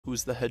who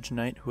was the Hedge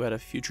knight who had a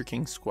future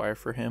king's squire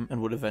for him and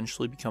would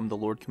eventually become the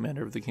Lord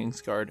Commander of the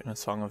Kingsguard in A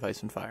Song of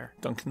Ice and Fire.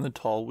 Duncan the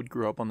Tall would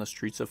grow up on the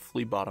streets of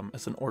Flea Bottom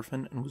as an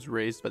orphan and was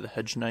raised by the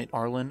Hedge knight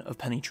Arlen of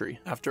Pennytree.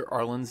 After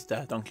Arlen's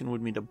death, Duncan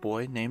would meet a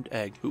boy named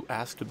Egg who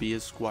asked to be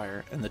his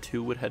squire, and the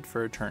two would head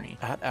for a tourney.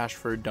 At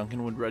Ashford,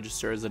 Duncan would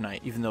register as a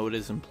knight, even though it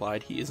is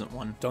implied he isn't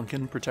one.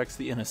 Duncan protects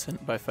the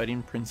innocent by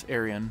fighting Prince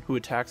Arion, who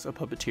attacks a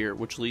puppeteer,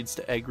 which leads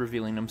to Egg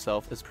revealing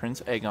himself as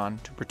Prince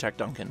Aegon to protect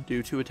Duncan.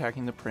 Due to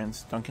attacking the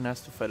prince, Duncan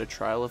has to fight a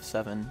trial of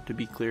 7 to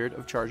be cleared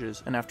of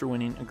charges, and after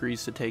winning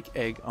agrees to take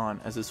Egg on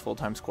as his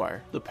full-time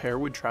squire. The pair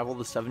would travel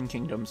the 7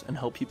 kingdoms and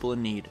help people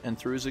in need, and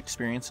through his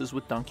experiences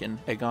with Duncan,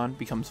 Aegon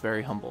becomes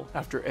very humble.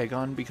 After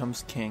Aegon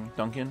becomes king,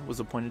 Duncan was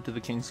appointed to the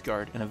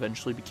Kingsguard and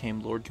eventually became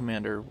Lord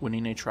Commander,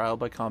 winning a trial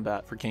by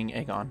combat for King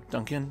Aegon.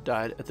 Duncan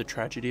died at the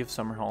tragedy of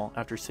Summerhall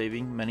after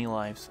saving many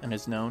lives and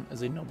is known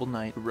as a noble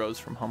knight who rose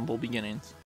from humble beginnings.